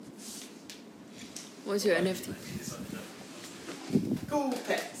What's your NFT? Cool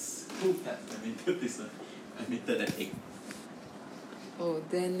pets. Cool pets. I minted this one. I minted an egg. Oh,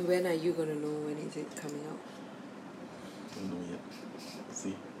 then when are you gonna know when is it coming out? Don't know yet.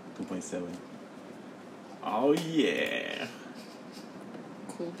 See, 2.7. Oh yeah.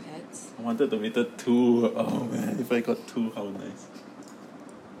 Cool pets. I wanted to mint 2. Oh man, if I got 2, how nice.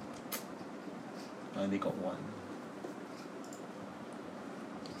 I only got 1.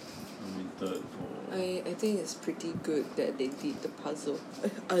 I minted for. I think it's pretty good that they did the puzzle.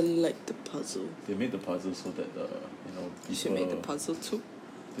 I like the puzzle. They made the puzzle so that people. You should make the puzzle too.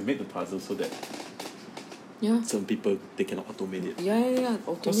 They made the puzzle so that Yeah. some people they cannot automate it. Yeah.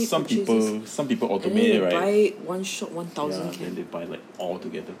 Because Automate some people and then automate it, you right? buy one shot 1,000 Yeah, and they buy like all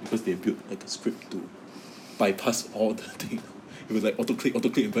together because they built like a script to bypass all the thing. It was like auto click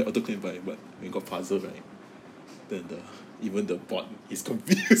and buy, but when it got puzzle, right? Then even the bot is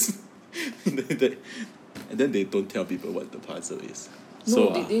confused. and then they don't tell people what the puzzle is. No,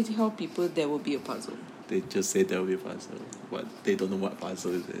 they tell people there will be a puzzle. They just say there will be a puzzle, but they don't know what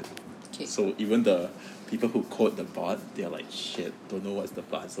puzzle is it. Okay. So even the people who code the bot, they're like, shit, don't know what's the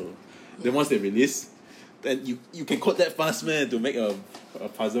puzzle. Yeah. Then once they release, then you can code that fast, man, to make a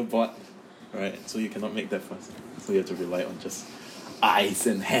puzzle bot, right? So you cannot make that fast. So you have to rely on just eyes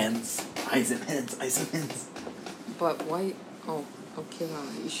and hands. But why? Oh, okay lah.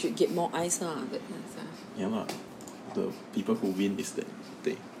 You should get more eyes lah. Yeah lah. The people who win is that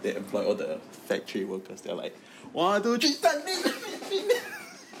they employ all the factory workers. They're like, 1, 2, 3, start mint.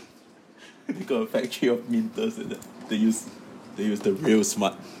 They got a factory of minters and they use the real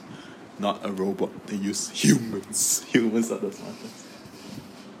smart, not a robot. They use humans. Humans are the smartest.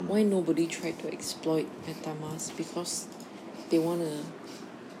 Why nobody tried to exploit MetaMask? Because they wanna.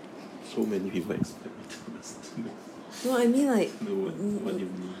 So many people exploit MetaMask. No, I mean like. No, what do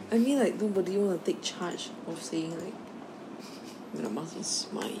you mean? I mean like nobody wanna take charge of saying like MetaMask is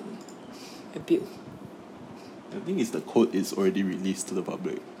mine. I built. I think it's the code is already released to the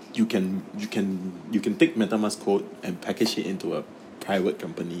public. You can take MetaMask code and package it into a private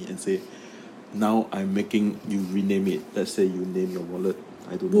company and say, now I'm making you rename it. Let's say you name your wallet,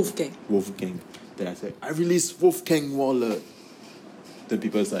 I don't know. Wolfgang. Then I say, I release Wolfgang wallet. Then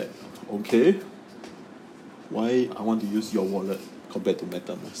people is like, okay, why I want to use your wallet compared to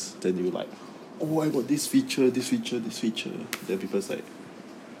MetaMask? Then you like, oh, I got this feature. Then people's like,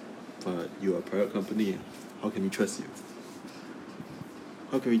 but you're a private company. How can we trust you?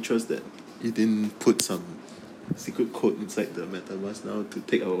 How can we trust that you didn't put some secret code inside the MetaMask now to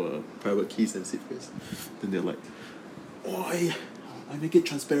take our private keys and secrets? Then they're like, oh, I make it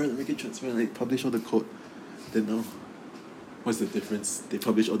transparent, I publish all the code. Then now, what's the difference? They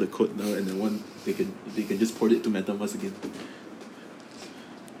publish all the code now and then they can just port it to MetaMask again.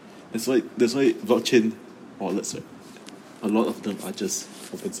 That's why blockchain wallets, right? A lot of them are just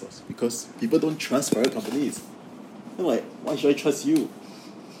open source because people don't trust private companies. They're like, why should I trust you?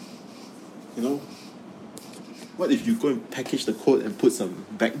 You know? What if you go and package the code and put some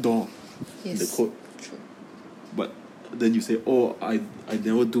backdoor in the code? True. But then you say, oh, I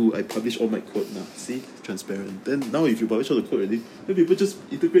never do. I publish all my code now. See? Transparent. Then now if you publish all the code already, then people just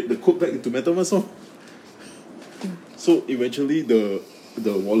integrate the code back into MetaMask. So eventually the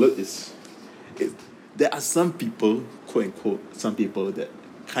wallet is... there are some people, quote unquote, some people that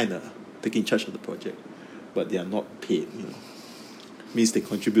kind of taking charge of the project, but they are not paid, Means they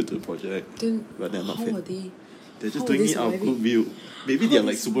contribute to the project, then but they're not paid. How are they? They're just doing it out of good view. Maybe they're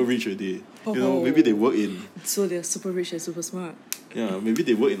like super rich already. Maybe they work in... So they're super rich and super smart. Yeah, maybe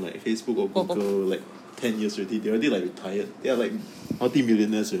they work in like Facebook or Google like 10 years already. They're already like retired. They're like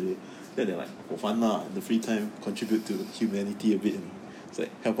multi-millionaires already. Then they're like, for fun lah, in the free time, contribute to humanity a bit. It's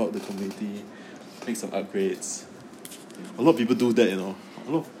like, help out the community, make some upgrades. A lot of people do that, A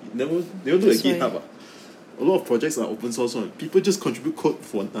lot of... They don't do like GitHub. A lot of projects are open source one. People just contribute code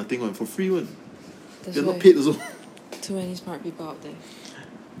for nothing one, for free one. They're not paid also. Too many smart people out there.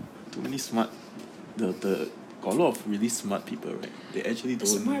 Too many smart... Got a lot of really smart people, right? They actually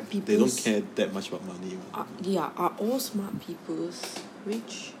don't... They don't care that much about money. Are all smart people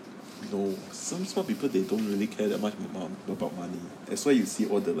rich? No. Some smart people, they don't really care that much about money. That's why you see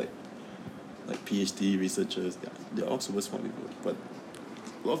all the like PhD researchers, they're all super smart people. But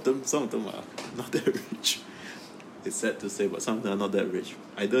some of them are not that rich. It's sad to say, but some of them are not that rich.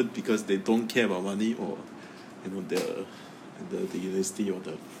 Either because they don't care about money or, the university or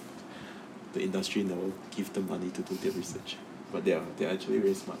the industry never give them money to do their research. But they're actually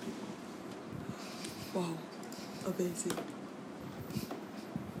very smart people. Wow. Amazing.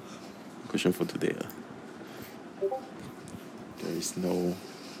 Question for today. There is no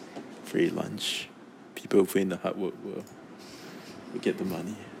free lunch. people who put in the hard work will get the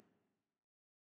money.